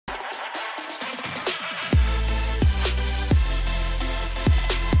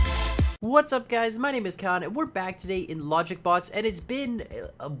What's up, guys? My name is Khan and we're back today in Logicbots, and it's been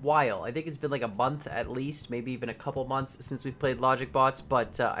a while. I think it's been like a month at least, maybe even a couple months since we've played Logicbots,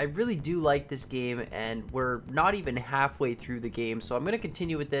 but I really do like this game and we're not even halfway through the game, so I'm going to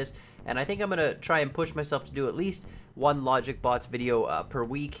continue with this, and I think I'm going to try and push myself to do at least one Logicbots video per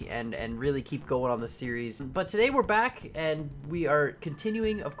week and really keep going on the series. But today we're back and we are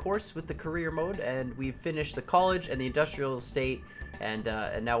continuing, of course, with the career mode, and we've finished the college and the industrial estate, and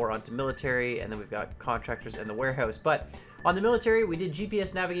now we're on to military, and then we've got contractors and the warehouse. But on the military, we did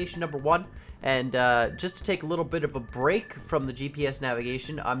GPS navigation number 1, and just to take a little bit of a break from the GPS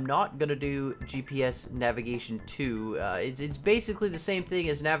navigation, I'm not gonna do GPS navigation 2. It's basically the same thing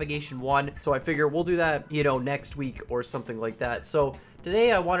as navigation 1, so I figure we'll do that, you know, next week or something like that. So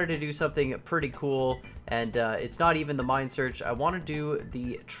today I wanted to do something pretty cool, and it's not even the mine search. I want to do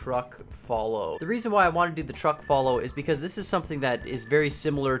the truck follow. The reason why I want to do the truck follow is because this is something that is very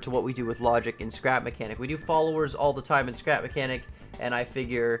similar to what we do with logic in scrap mechanic. We do followers all the time in scrap mechanic, and I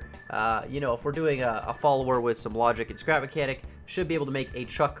figure, you know, if we're doing a follower with some logic in scrap mechanic, should be able to make a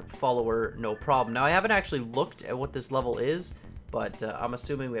truck follower no problem. Now, I haven't actually looked at what this level is, but I'm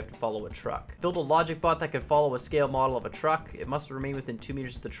assuming we have to follow a truck. Build a Logicbot that can follow a scale model of a truck. It must remain within 2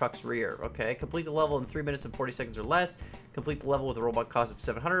 meters of the truck's rear. Okay, complete the level in 3 minutes and 40 seconds or less. Complete the level with a robot cost of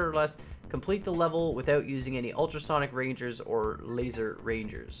 700 or less. Complete the level without using any ultrasonic rangers or laser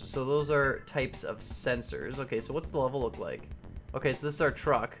rangers. So those are types of sensors. Okay, so what's the level look like? Okay, so this is our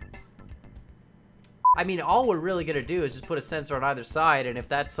truck. I mean, all we're really gonna do is just put a sensor on either side, and if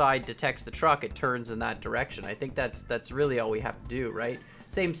that side detects the truck, it turns in that direction. I think that's really all we have to do, right?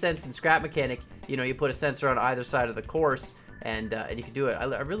 Same sense in scrap mechanic. You know, you put a sensor on either side of the course, and you can do it.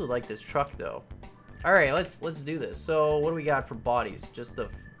 I really like this truck, though. All right, let's do this. So what do we got for bodies? Just the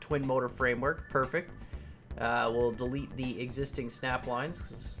twin motor framework, perfect. We'll delete the existing snap lines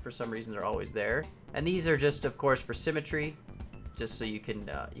because for some reason they're always there, and these are just, of course, for symmetry, just so you can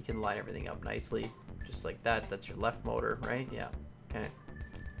line everything up nicely. Just like that. That's your left motor, right? Yeah. Okay.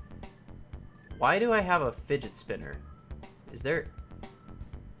 Why do I have a fidget spinner?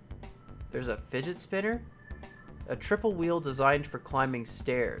 There's a fidget spinner? A triple wheel designed for climbing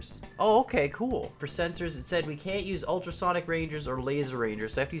stairs. Oh, okay, cool. For sensors, it said we can't use ultrasonic rangers or laser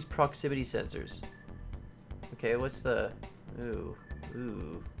rangers, so I have to use proximity sensors. Okay, what's the... Ooh.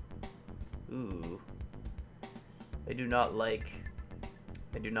 I do not like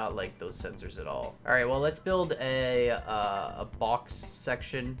those sensors at all. All right, well, let's build a box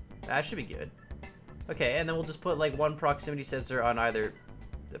section. That should be good. Okay, and then we'll just put like one proximity sensor on either.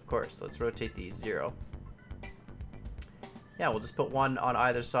 Of course, let's rotate these 0. Yeah, we'll just put one on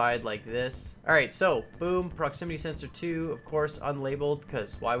either side like this. All right, so boom, proximity sensor 2, of course, unlabeled,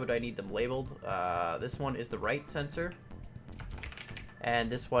 because why would I need them labeled? This one is the right sensor, and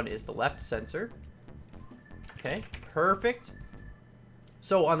this one is the left sensor. Okay, perfect.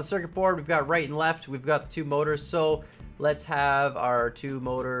 So on the circuit board, we've got right and left. We've got the 2 motors. So let's have our 2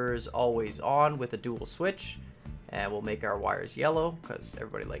 motors always on with a dual switch. And we'll make our wires yellow because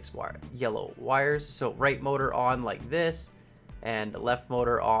everybody likes yellow wires. So right motor on like this and left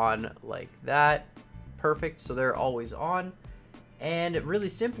motor on like that. Perfect. So they're always on. And really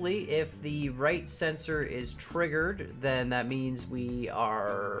simply, if the right sensor is triggered, then that means we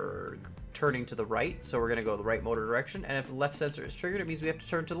are turning to the right, so we're going to go the right motor direction, and if the left sensor is triggered, it means we have to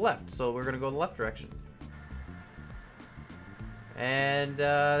turn to the left, so we're going to go in the left direction. And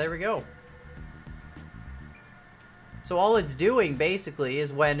there we go. So all it's doing basically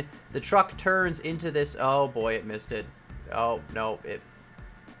is when the truck turns into this... Oh boy, it missed it. Oh no,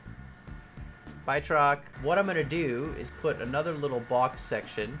 bye truck. What I'm going to do is put another little box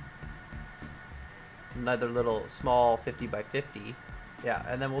section, another little small 50 by 50. Yeah,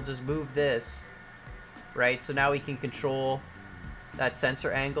 and then we'll just move this, right? So now we can control that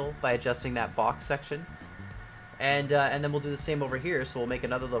sensor angle by adjusting that box section. And then we'll do the same over here. So we'll make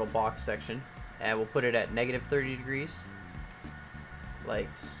another little box section, and we'll put it at negative 30 degrees. Like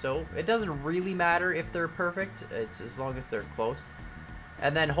so. It doesn't really matter if they're perfect. It's as long as they're close.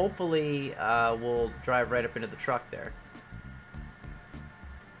 And then hopefully we'll drive right up into the truck there.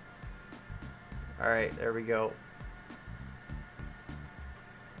 All right, there we go.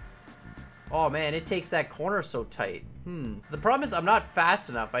 Oh man, it takes that corner so tight. The problem is I'm not fast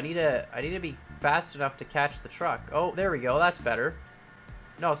enough. I need to be fast enough to catch the truck. Oh, there we go. That's better.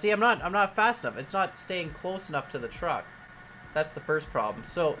 No, see, I'm not fast enough. It's not staying close enough to the truck. That's the first problem.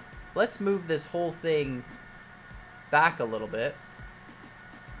 So let's move this whole thing back a little bit,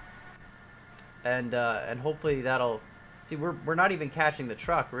 and hopefully that'll. See, we're not even catching the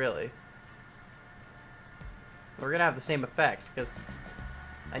truck really. We're gonna have the same effect because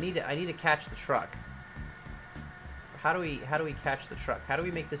I need to catch the truck. How do we catch the truck? How do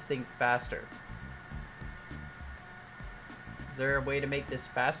we make this thing faster? Is there a way to make this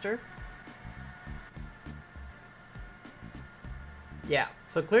faster? Yeah.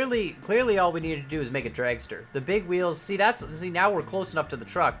 So clearly all we needed to do is make a dragster. The big wheels, see now we're close enough to the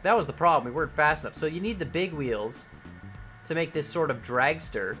truck. That was the problem. We weren't fast enough. So you need the big wheels to make this sort of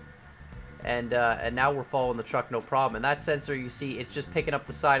dragster. And now we're following the truck no problem. And that sensor, you see, it's just picking up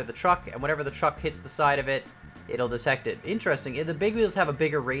the side of the truck, and whenever the truck hits the side of it, it'll detect it. Interesting. The big wheels have a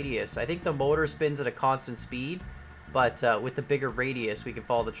bigger radius. I think the motor spins at a constant speed, but with the bigger radius, we can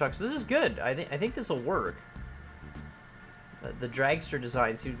follow the truck. So this is good. I think this will work. The dragster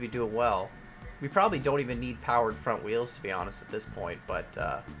design seems to be doing well. We probably don't even need powered front wheels, to be honest, at this point, but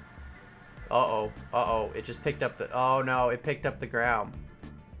uh-oh, it just picked up the, oh no, it picked up the ground.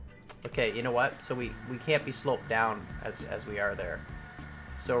 Okay, you know what? So we can't be sloped down as we are there.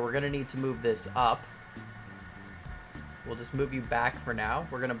 So we're gonna need to move this up. We'll just move you back for now.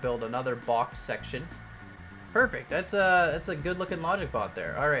 We're gonna build another box section. Perfect. That's a good looking Logicbot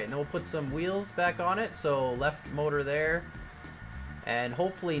there. All right, and then we'll put some wheels back on it. So left motor there. And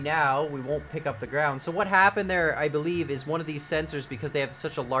hopefully now we won't pick up the ground. So what happened there, I believe, is one of these sensors, because they have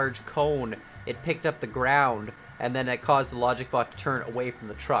such a large cone, it picked up the ground, and then it caused the Logicbot to turn away from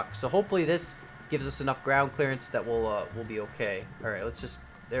the truck. So hopefully this gives us enough ground clearance that we'll be okay. All right, let's just,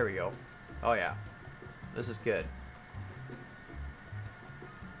 there we go. Oh yeah, this is good.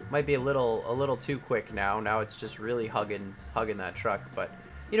 Might be a little too quick now. Now it's just really hugging that truck, but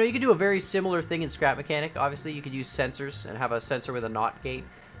you know, you could do a very similar thing in Scrap Mechanic. Obviously, you could use sensors and have a sensor with a NOT gate,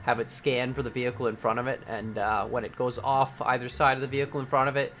 have it scan for the vehicle in front of it, and when it goes off either side of the vehicle in front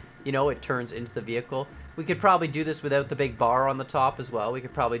of it, you know, it turns into the vehicle. We could probably do this without the big bar on the top as well. We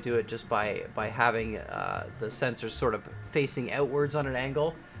could probably do it just by having the sensors sort of facing outwards on an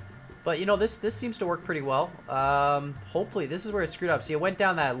angle. But, you know, this seems to work pretty well. Hopefully, this is where it screwed up. See, it went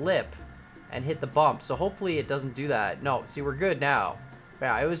down that lip and hit the bump, so hopefully it doesn't do that. No, see, we're good now.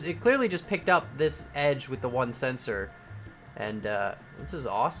 Yeah, it clearly just picked up this edge with the one sensor, and this is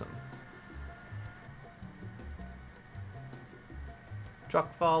awesome.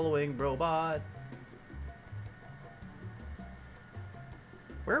 Truck following robot.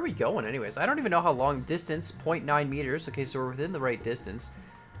 Where are we going anyways? I don't even know how long. Distance, 0.9 meters. Okay, so we're within the right distance.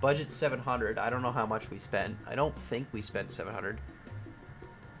 Budget 700. I don't know how much we spent. I don't think we spent 700.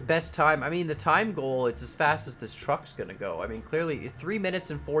 Best time, I mean, the time goal, it's as fast as this truck's gonna go. I mean, clearly 3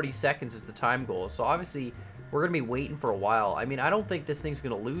 minutes and 40 seconds is the time goal, so obviously we're gonna be waiting for a while. I mean, I don't think this thing's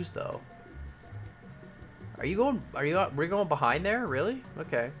gonna lose though. We're going behind there, really?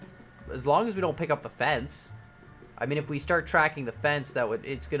 Okay, as long as we don't pick up the fence. I mean, if we start tracking the fence,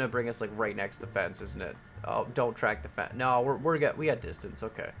 it's gonna bring us like right next to the fence, isn't it? Oh, don't track the fence. No, we got distance.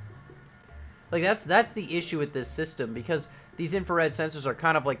 Okay, like that's the issue with this system, because these infrared sensors are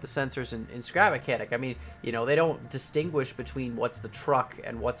kind of like the sensors in Scrap Mechanic. I mean, you know, they don't distinguish between what's the truck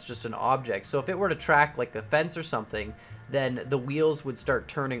and what's just an object. So if it were to track like a fence or something, then the wheels would start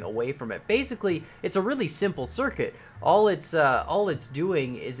turning away from it. Basically, it's a really simple circuit. All it's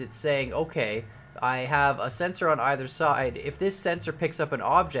doing is it's saying, okay, I have a sensor on either side. If this sensor picks up an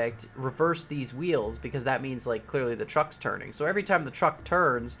object, reverse these wheels, because that means like clearly the truck's turning. So every time the truck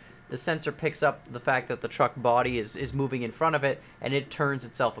turns, the sensor picks up the fact that the truck body is moving in front of it, and it turns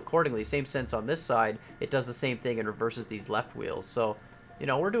itself accordingly. Same sense on this side, it does the same thing and reverses these left wheels. So, you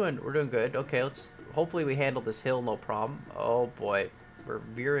know, we're doing good. Okay, hopefully we handle this hill no problem. Oh boy, we're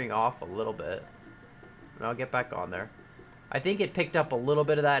veering off a little bit. I'll get back on there. I think it picked up a little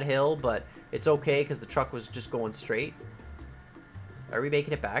bit of that hill, but it's okay because the truck was just going straight. Are we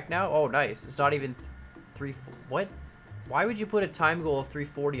making it back now? Oh, nice. It's not even what? Why would you put a time goal of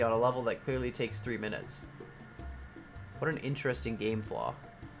 340 on a level that clearly takes 3 minutes? What an interesting game flaw.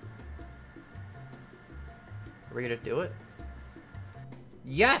 Are we gonna do it?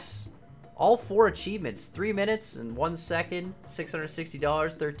 Yes! All 4 achievements. 3 minutes and 1 second.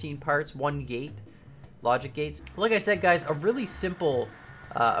 $660, 13 parts, 1 gate. Logic gates. Like I said, guys, a really simple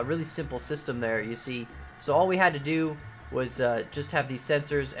system there, you see. So all we had to do was just have these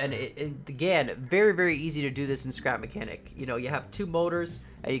sensors, and again, very, very easy to do this in Scrap Mechanic. You know, you have 2 motors,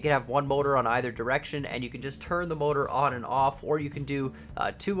 and you can have 1 motor on either direction, and you can just turn the motor on and off, or you can do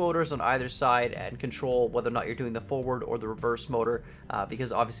 2 motors on either side and control whether or not you're doing the forward or the reverse motor,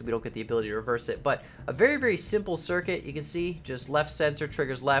 because obviously we don't get the ability to reverse it. But a very, very simple circuit. You can see just left sensor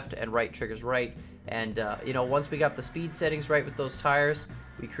triggers left and right triggers right. And you know, once we got the speed settings right with those tires,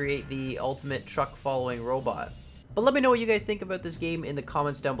 we create the ultimate truck following robot. But let me know what you guys think about this game in the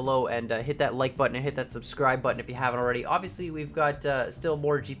comments down below, and hit that like button and hit that subscribe button if you haven't already. Obviously, we've got still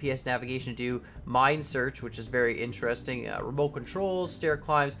more GPS navigation to do, mine search, which is very interesting, remote controls, stair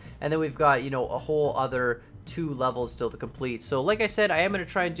climbs, and then we've got, you know, a whole other 2 levels still to complete. So like I said, I am going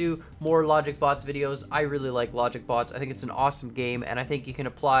to try and do more Logicbots videos. I really like Logicbots. I think it's an awesome game, and I think you can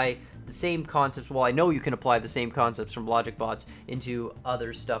apply the same concepts, well, I know you can apply the same concepts from Logicbots into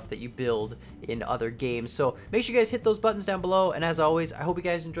other stuff that you build in other games. So make sure you guys hit those buttons down below, and as always, I hope you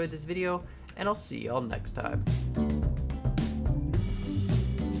guys enjoyed this video, and I'll see y'all next time.